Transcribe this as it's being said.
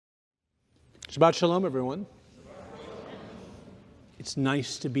Shabbat Shalom, everyone. It's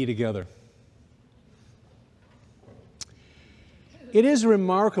nice to be together. It is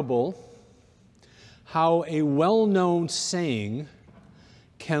remarkable how a well-known saying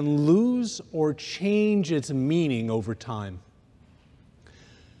can lose or change its meaning over time.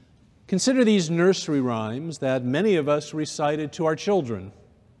 Consider these nursery rhymes that many of us recited to our children.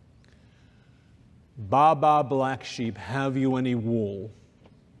 "Baa, black sheep, have you any wool?"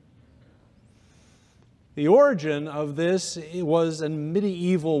 The origin of this was a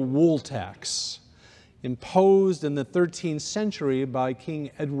medieval wool tax imposed in the 13th century by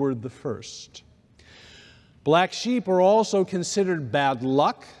King Edward I. Black sheep were also considered bad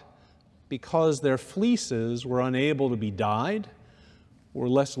luck because their fleeces were unable to be dyed or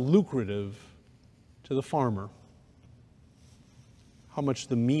less lucrative to the farmer. How much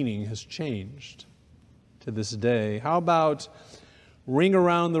the meaning has changed to this day. How about "ring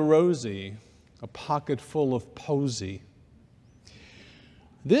around the rosy, a pocket full of posy"?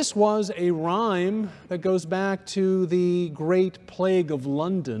 This was a rhyme that goes back to the Great Plague of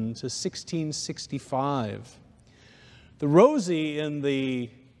London, to 1665. The rosy in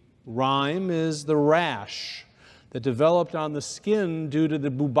the rhyme is the rash that developed on the skin due to the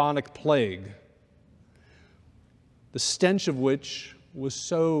bubonic plague, the stench of which was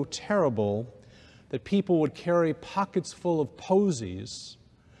so terrible that people would carry pockets full of posies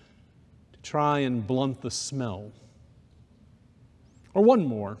to try and blunt the smell. Or one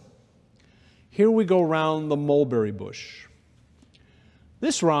more. Here we go round the mulberry bush.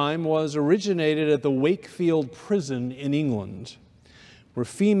 This rhyme was originated at the Wakefield prison in England, where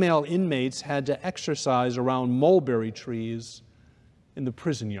female inmates had to exercise around mulberry trees in the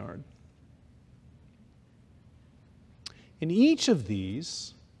prison yard. In each of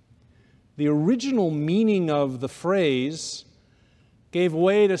these, the original meaning of the phrase gave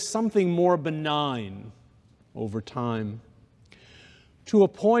way to something more benign over time, to a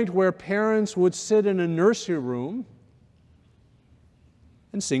point where parents would sit in a nursery room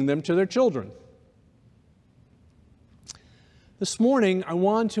and sing them to their children. This morning, I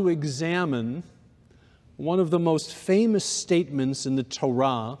want to examine one of the most famous statements in the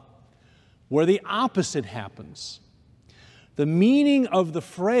Torah where the opposite happens. The meaning of the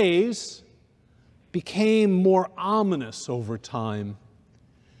phrase became more ominous over time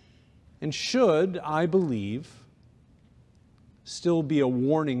and should, I believe, still be a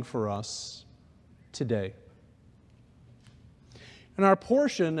warning for us today. In our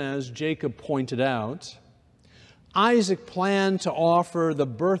portion, as Jacob pointed out, Isaac planned to offer the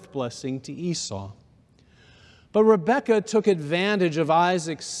birth blessing to Esau. But Rebekah took advantage of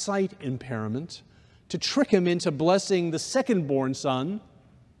Isaac's sight impairment to trick him into blessing the second-born son,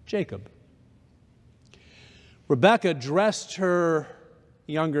 Jacob. Rebekah dressed her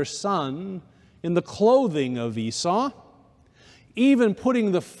younger son in the clothing of Esau, even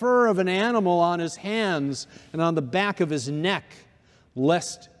putting the fur of an animal on his hands and on the back of his neck,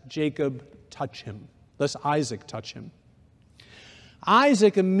 lest Isaac touch him.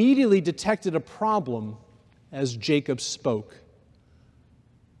 Isaac immediately detected a problem as Jacob spoke.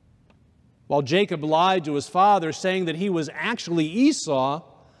 While Jacob lied to his father, saying that he was actually Esau,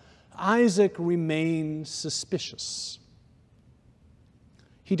 Isaac remained suspicious.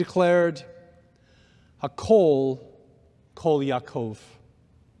 He declared, "Hakol kol Yaakov,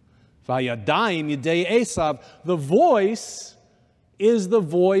 vayadayim yedei Esau." The voice is the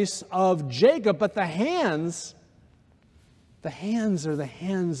voice of Jacob, but the hands are the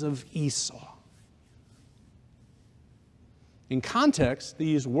hands of Esau. In context,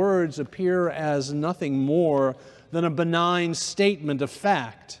 these words appear as nothing more than a benign statement of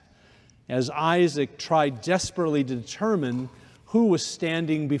fact, as Isaac tried desperately to determine who was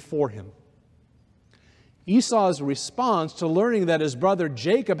standing before him. Esau's response to learning that his brother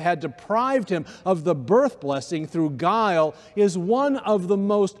Jacob had deprived him of the birth blessing through guile is one of the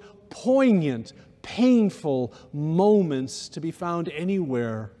most poignant, painful moments to be found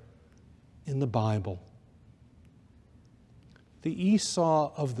anywhere in the Bible. The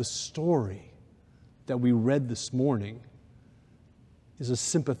Esau of the story that we read this morning is a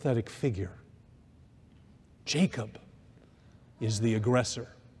sympathetic figure. Jacob is the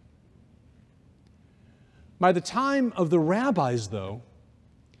aggressor. By the time of the rabbis, though,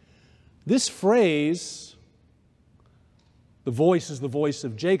 this phrase, the voice is the voice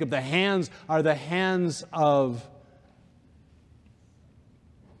of Jacob, the hands are the hands of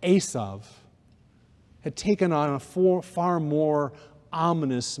Esau, had taken on a far more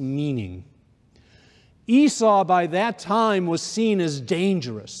ominous meaning. Esau by that time was seen as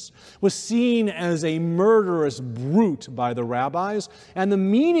dangerous, was seen as a murderous brute by the rabbis. And the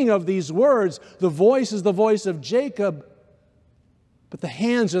meaning of these words, the voice is the voice of Jacob, but the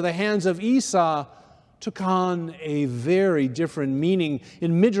hands are the hands of Esau, took on a very different meaning.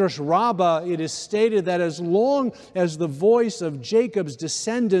 In Midrash Rabbah, it is stated that as long as the voice of Jacob's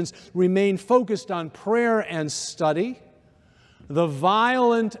descendants remained focused on prayer and study, the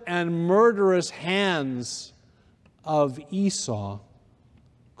violent and murderous hands of Esau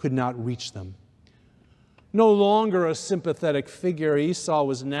could not reach them. No longer a sympathetic figure, Esau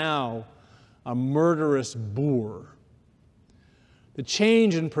was now a murderous boor. The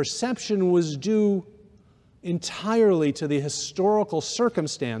change in perception was due entirely to the historical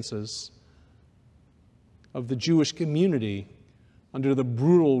circumstances of the Jewish community under the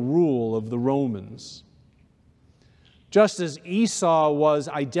brutal rule of the Romans. Just as Esau was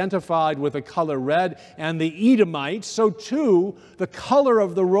identified with the color red and the Edomites, so too the color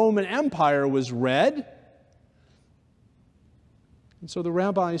of the Roman Empire was red. And so the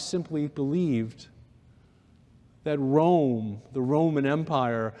rabbis simply believed that Rome, the Roman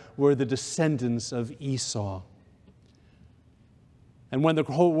Empire, were the descendants of Esau. And when the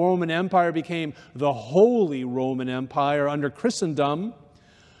Roman Empire became the Holy Roman Empire under Christendom,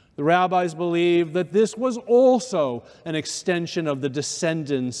 the rabbis believed that this was also an extension of the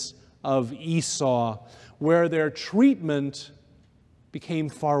descendants of Esau, where their treatment became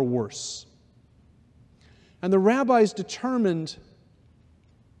far worse. And the rabbis determined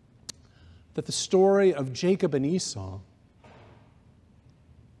that the story of Jacob and Esau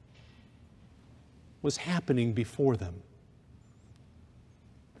was happening before them.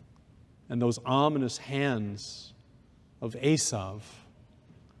 And those ominous hands of Esau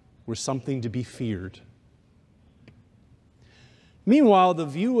were something to be feared. Meanwhile, the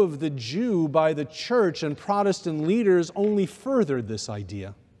view of the Jew by the church and Protestant leaders only furthered this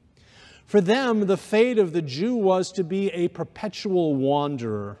idea. For them, the fate of the Jew was to be a perpetual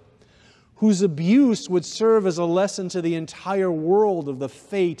wanderer, whose abuse would serve as a lesson to the entire world of the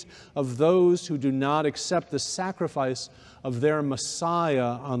fate of those who do not accept the sacrifice of their Messiah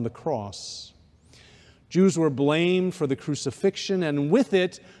on the cross. Jews were blamed for the crucifixion, and with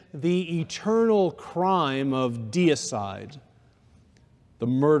it, the eternal crime of deicide, the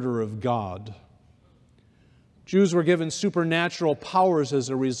murder of God. Jews were given supernatural powers as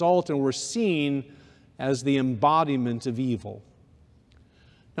a result and were seen as the embodiment of evil.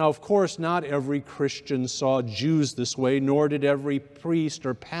 Now, of course, not every Christian saw Jews this way, nor did every priest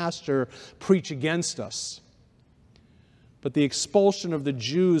or pastor preach against us. But the expulsion of the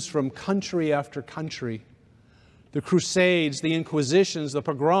Jews from country after country, the Crusades, the Inquisitions, the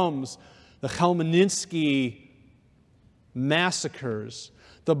pogroms, the Chmielnicki massacres,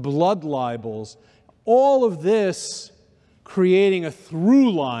 the blood libels, all of this creating a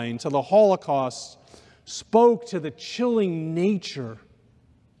through line to the Holocaust spoke to the chilling nature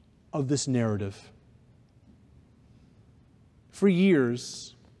of this narrative. For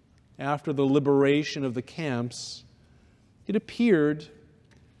years after the liberation of the camps, it appeared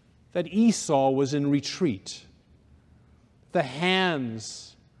that Esau was in retreat. The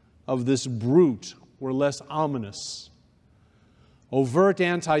hands of this brute were less ominous. Overt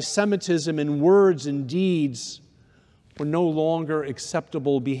anti-Semitism in words and deeds were no longer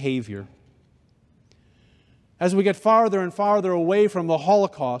acceptable behavior. As we get farther and farther away from the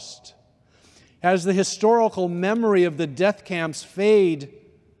Holocaust, as the historical memory of the death camps fade,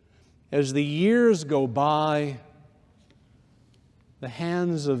 as the years go by, the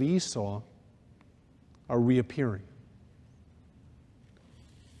hands of Esau are reappearing.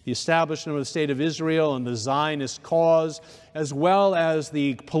 The establishment of the State of Israel and the Zionist cause, as well as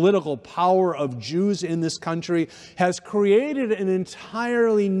the political power of Jews in this country, has created an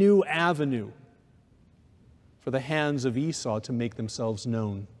entirely new avenue for the hands of Esau to make themselves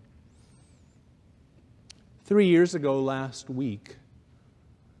known. 3 years ago last week,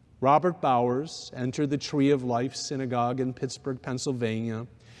 Robert Bowers entered the Tree of Life Synagogue in Pittsburgh, Pennsylvania,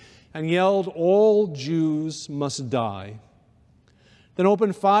 and yelled, "All Jews must die," then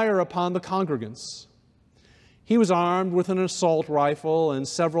opened fire upon the congregants. He was armed with an assault rifle and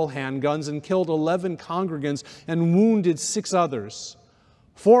several handguns and killed 11 congregants and wounded 6 others,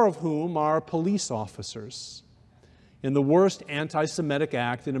 4 of whom are police officers, in the worst anti-Semitic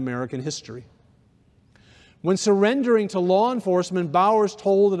act in American history. When surrendering to law enforcement, Bowers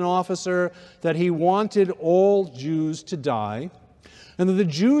told an officer that he wanted all Jews to die and that the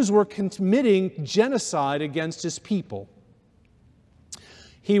Jews were committing genocide against his people.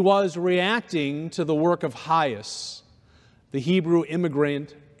 He was reacting to the work of Hias, the Hebrew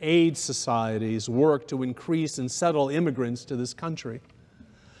immigrant aid societies work to increase and settle immigrants to this country.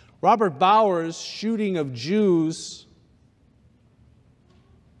 Robert Bauer's shooting of Jews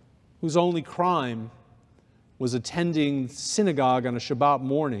whose only crime was attending synagogue on a Shabbat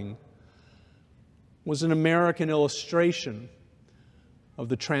morning was an American illustration of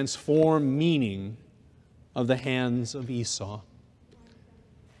the transformed meaning of the hands of Esau.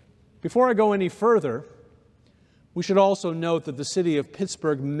 Before I go any further, we should also note that the city of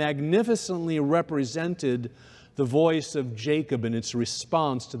Pittsburgh magnificently represented the voice of Jacob in its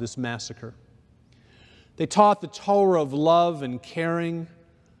response to this massacre. They taught the Torah of love and caring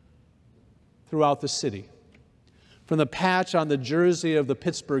throughout the city. From the patch on the jersey of the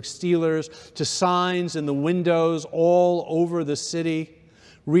Pittsburgh Steelers to signs in the windows all over the city,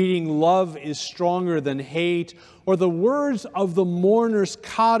 reading "Love is stronger than hate," or the words of the mourner's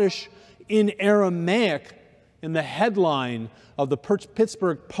Kaddish in Aramaic in the headline of the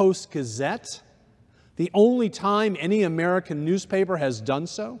Pittsburgh Post-Gazette, the only time any American newspaper has done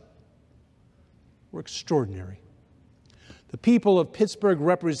so, were extraordinary. The people of Pittsburgh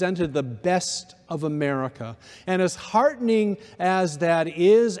represented the best of America. And as heartening as that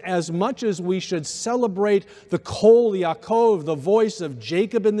is, as much as we should celebrate the Kol Yaakov, the voice of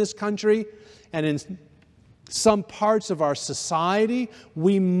Jacob in this country, and in some parts of our society,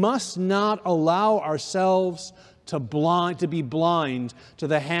 we must not allow ourselves to be blind to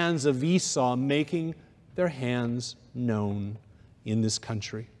the hands of Esau making their hands known in this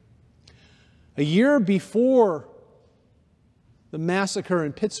country. A year before the massacre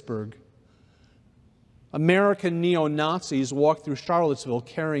in Pittsburgh, American neo-Nazis walked through Charlottesville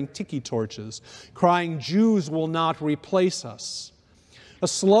carrying tiki torches, crying, "Jews will not replace us." A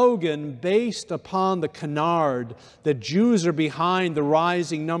slogan based upon the canard that Jews are behind the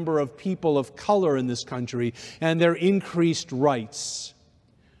rising number of people of color in this country and their increased rights.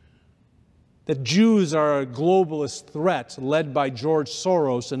 That Jews are a globalist threat led by George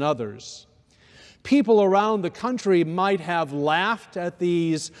Soros and others. People around the country might have laughed at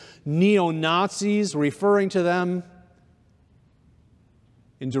these neo-Nazis, referring to them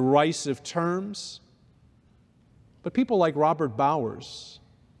in derisive terms. But people like Robert Bowers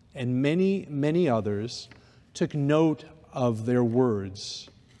and many, many others took note of their words.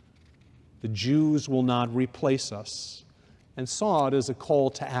 The Jews will not replace us, and saw it as a call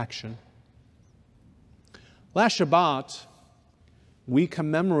to action. Last Shabbat, we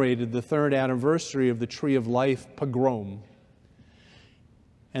commemorated the 3rd anniversary of the Tree of Life pogrom.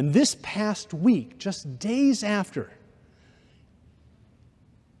 And this past week, just days after,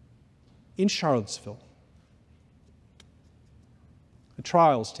 in Charlottesville, a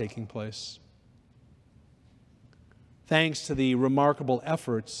trial's taking place. Thanks to the remarkable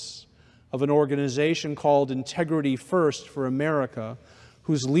efforts of an organization called Integrity First for America,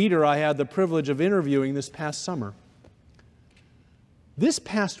 whose leader I had the privilege of interviewing this past summer. This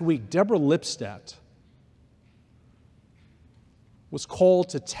past week, Deborah Lipstadt was called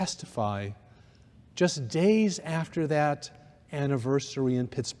to testify just days after that anniversary in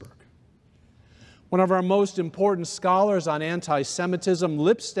Pittsburgh. One of our most important scholars on anti-Semitism,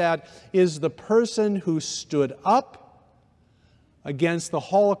 Lipstadt is the person who stood up against the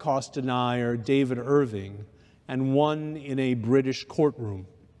Holocaust denier David Irving and won in a British courtroom.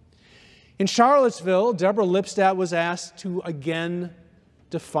 In Charlottesville, Deborah Lipstadt was asked to again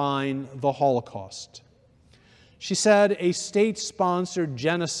define the Holocaust. She said a state-sponsored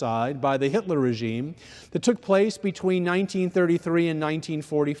genocide by the Hitler regime that took place between 1933 and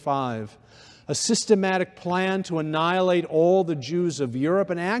 1945, a systematic plan to annihilate all the Jews of Europe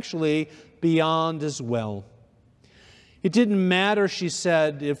and actually beyond as well. It didn't matter, she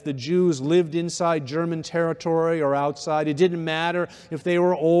said, if the Jews lived inside German territory or outside. It didn't matter if they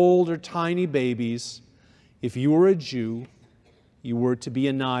were old or tiny babies. If you were a Jew, you were to be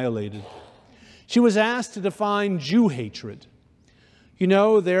annihilated. She was asked to define Jew hatred. You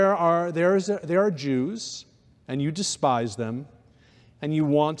know, there are Jews, and you despise them, and you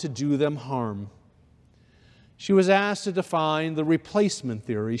want to do them harm. She was asked to define the replacement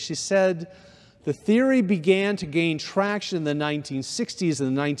theory. She said the theory began to gain traction in the 1960s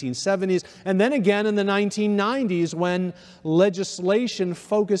and the 1970s, and then again in the 1990s when legislation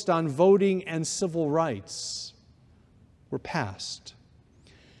focused on voting and civil rights were passed.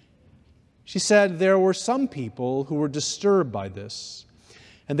 She said there were some people who were disturbed by this,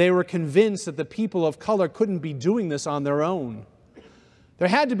 and they were convinced that the people of color couldn't be doing this on their own. There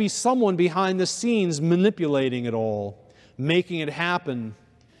had to be someone behind the scenes manipulating it all, making it happen.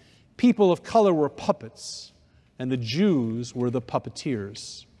 People of color were puppets, and the Jews were the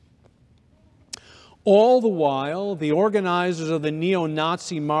puppeteers. All the while, the organizers of the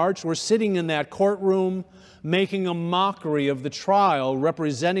neo-Nazi march were sitting in that courtroom making a mockery of the trial,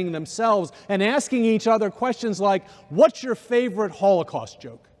 representing themselves and asking each other questions like, "What's your favorite Holocaust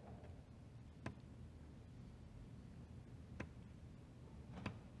joke?"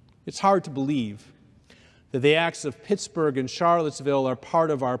 It's hard to believe that the acts of Pittsburgh and Charlottesville are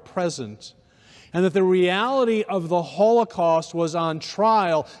part of our present, and that the reality of the Holocaust was on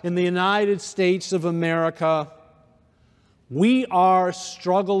trial in the United States of America. We are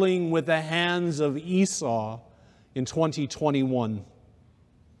struggling with the hands of Esau in 2021,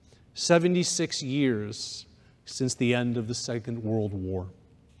 76 years since the end of the Second World War.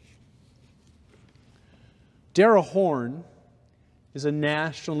 Dara Horn is a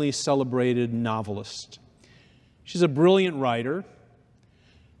nationally celebrated novelist. She's a brilliant writer,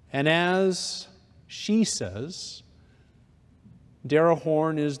 and as she says, Dara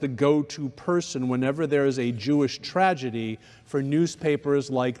Horn is the go-to person whenever there is a Jewish tragedy for newspapers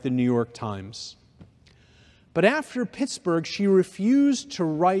like the New York Times. But after Pittsburgh, she refused to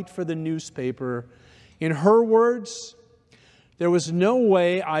write for the newspaper. In her words, "There was no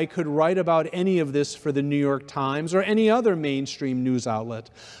way I could write about any of this for the New York Times or any other mainstream news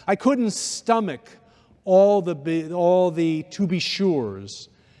outlet. I couldn't stomach all the to be sures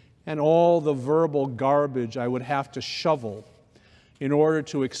and all the verbal garbage I would have to shovel in order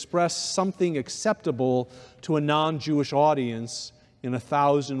to express something acceptable to a non-Jewish audience in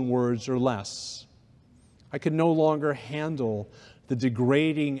 1,000 words or less. I could no longer handle the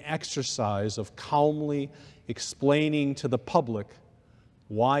degrading exercise of calmly explaining to the public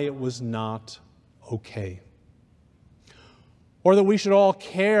why it was not okay. Or that we should all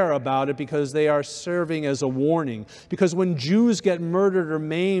care about it because they are serving as a warning. Because when Jews get murdered or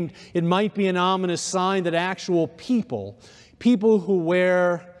maimed, it might be an ominous sign that actual people who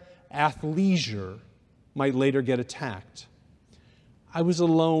wear athleisure, might later get attacked. I was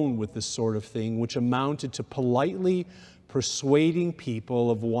alone with this sort of thing, which amounted to politely persuading people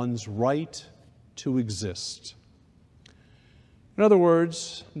of one's right to exist." In other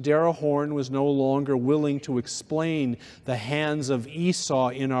words, Dara Horn was no longer willing to explain the hands of Esau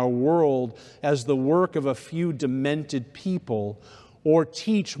in our world as the work of a few demented people, or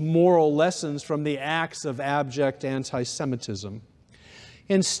teach moral lessons from the acts of abject anti-Semitism.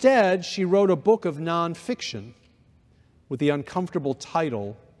 Instead, she wrote a book of nonfiction with the uncomfortable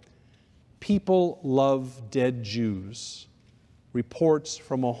title, "People Love Dead Jews: Reports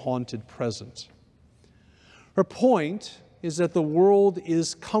from a Haunted Present." Her point is that the world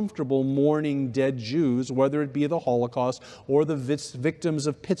is comfortable mourning dead Jews, whether it be the Holocaust or the victims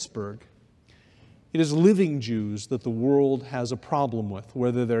of Pittsburgh. It is living Jews that the world has a problem with,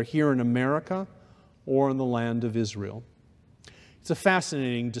 whether they're here in America or in the land of Israel. It's a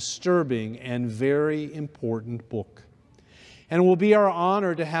fascinating, disturbing, and very important book. And it will be our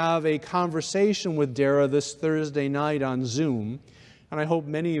honor to have a conversation with Dara this Thursday night on Zoom, and I hope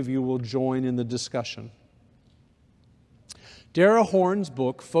many of you will join in the discussion. Dara Horn's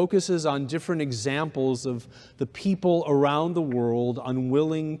book focuses on different examples of the people around the world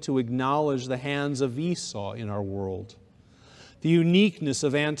unwilling to acknowledge the hands of Esau in our world, the uniqueness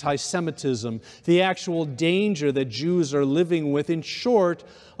of anti-Semitism, the actual danger that Jews are living with, in short,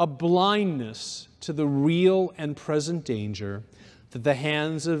 a blindness to the real and present danger that the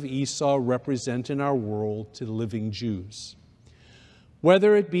hands of Esau represent in our world to living Jews.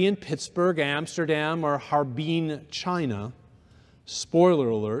 Whether it be in Pittsburgh, Amsterdam, or Harbin, China, spoiler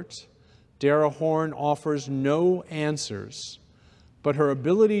alert, Dara Horn offers no answers, but her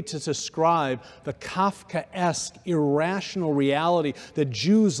ability to describe the Kafkaesque, irrational reality that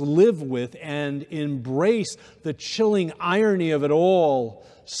Jews live with and embrace the chilling irony of it all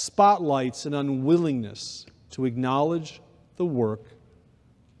spotlights an unwillingness to acknowledge the work,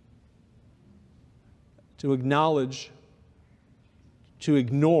 to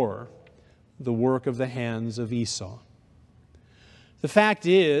ignore the work of the hands of Esau. The fact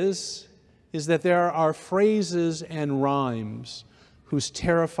is that there are phrases and rhymes whose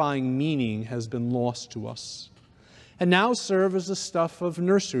terrifying meaning has been lost to us, and now serve as the stuff of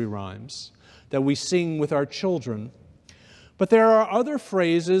nursery rhymes that we sing with our children. But there are other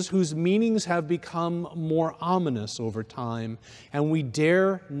phrases whose meanings have become more ominous over time, and we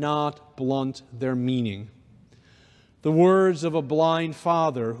dare not blunt their meaning. The words of a blind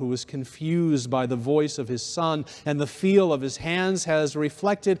father who was confused by the voice of his son and the feel of his hands has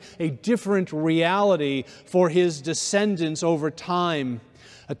reflected a different reality for his descendants over time,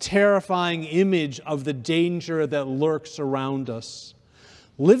 a terrifying image of the danger that lurks around us.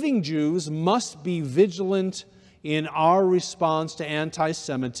 Living Jews must be vigilant in our response to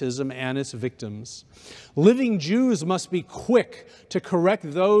anti-Semitism and its victims. Living Jews must be quick to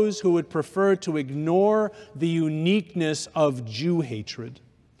correct those who would prefer to ignore the uniqueness of Jew hatred.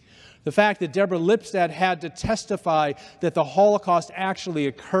 The fact that Deborah Lipstadt had to testify that the Holocaust actually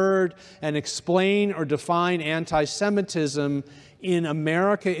occurred and explain or define anti-Semitism in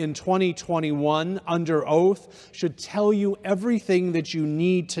America in 2021 under oath should tell you everything that you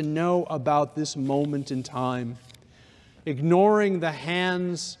need to know about this moment in time. Ignoring the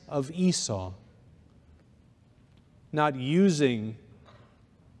hands of Esau, not using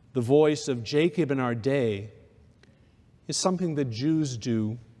the voice of Jacob in our day, is something that Jews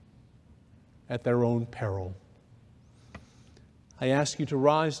do at their own peril. I ask you to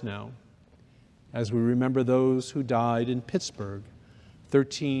rise now as we remember those who died in Pittsburgh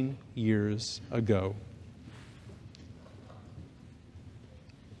 13 years ago.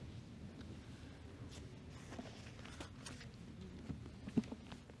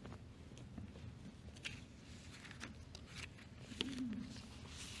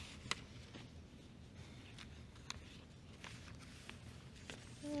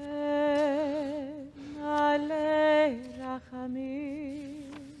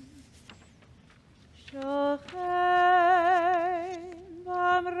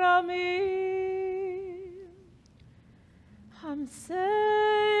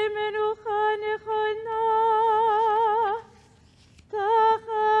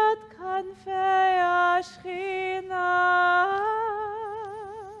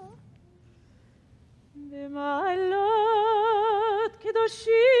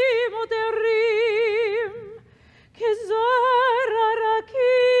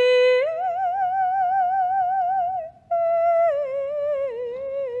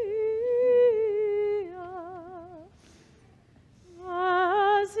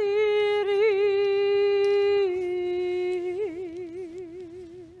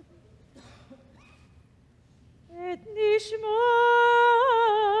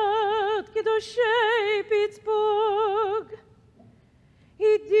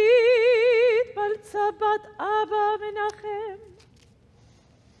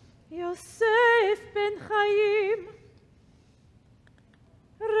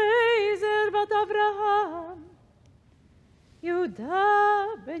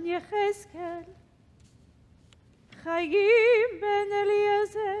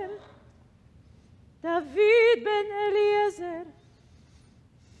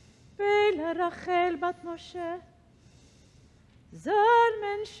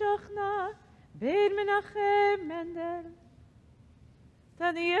 זלמן שוכנע בן מנחם מנדל,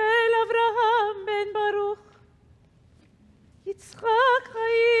 דניאל אברהם בן ברוך, יצחק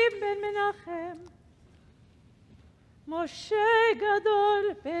חיים בן מנחם, משה גדול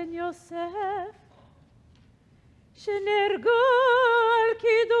בן יוסף, שנהרגו על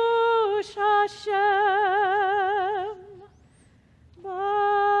קידוש השם.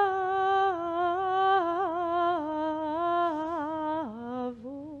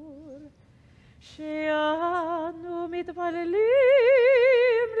 שאנו מתפללים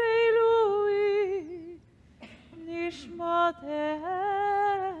לעילוי נשמותיהם,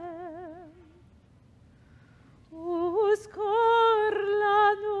 וזכור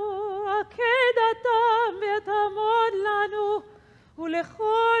לנו עקדתם ותעמוד לנו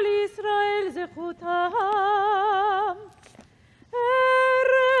ולכל ישראל זכותם.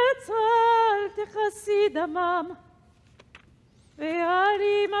 ארץ אל תכסי דמם והיה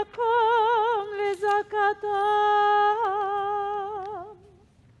לי מקום לזעקתם.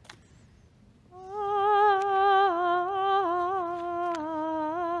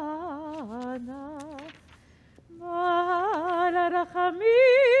 אנא בעל הרחמים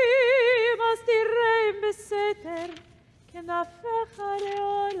אז תראה בסתר כנפיך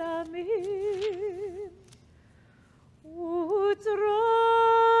לעולמים, וצרור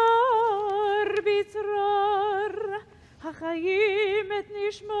בצרור החיים את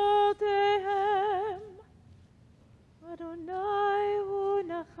נשמותיהם, אדוני הוא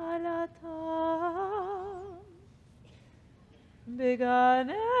נחלתם. בגן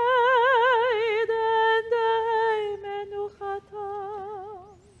עדן די מנוחתם,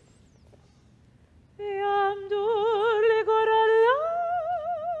 ויעמדו לגורלם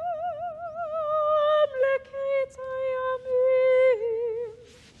לקיץ הימים,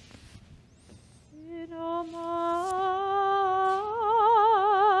 ונאמר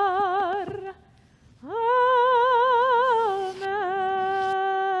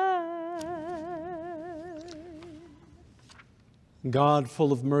God,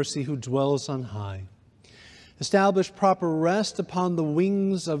 full of mercy, who dwells on high, Establish proper rest upon the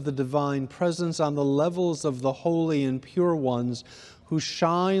wings of the divine presence, on the levels of the holy and pure ones, who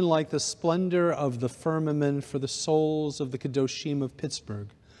shine like the splendor of the firmament for the souls of the Kedoshim of Pittsburgh,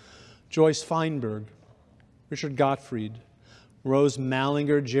 Joyce Feinberg, Richard Gottfried, Rose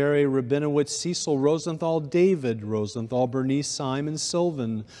Mallinger, Jerry Rabinowitz, Cecil Rosenthal, David Rosenthal, Bernice Simon,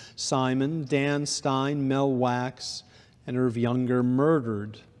 Sylvan Simon, Dan Stein, Mel Wax, and Irv Younger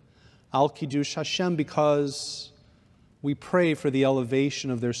murdered. Al-Kiddush Hashem, because we pray for the elevation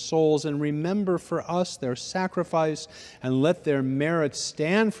of their souls, and remember for us their sacrifice, and let their merit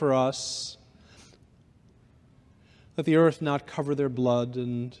stand for us. Let the earth not cover their blood,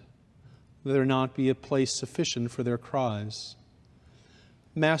 and let there not be a place sufficient for their cries.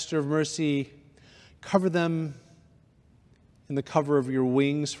 Master of mercy, cover them in the cover of your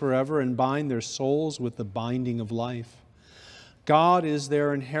wings forever, and bind their souls with the binding of life. God is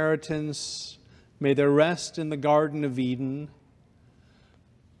their inheritance. May they rest in the Garden of Eden.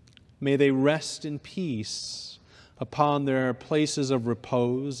 May they rest in peace upon their places of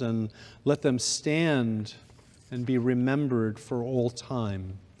repose, and let them stand and be remembered for all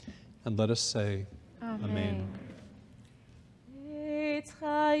time. And let us say, Amen. Eitz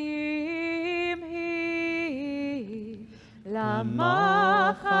chayim hi,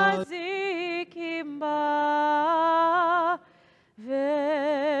 lamachazikim ba,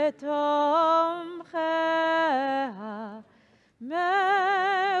 v'tomcheha meushar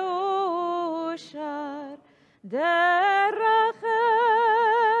deracheha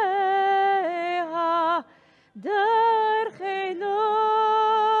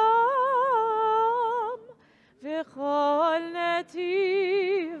derchelom v'chol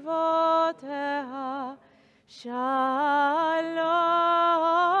netivoteha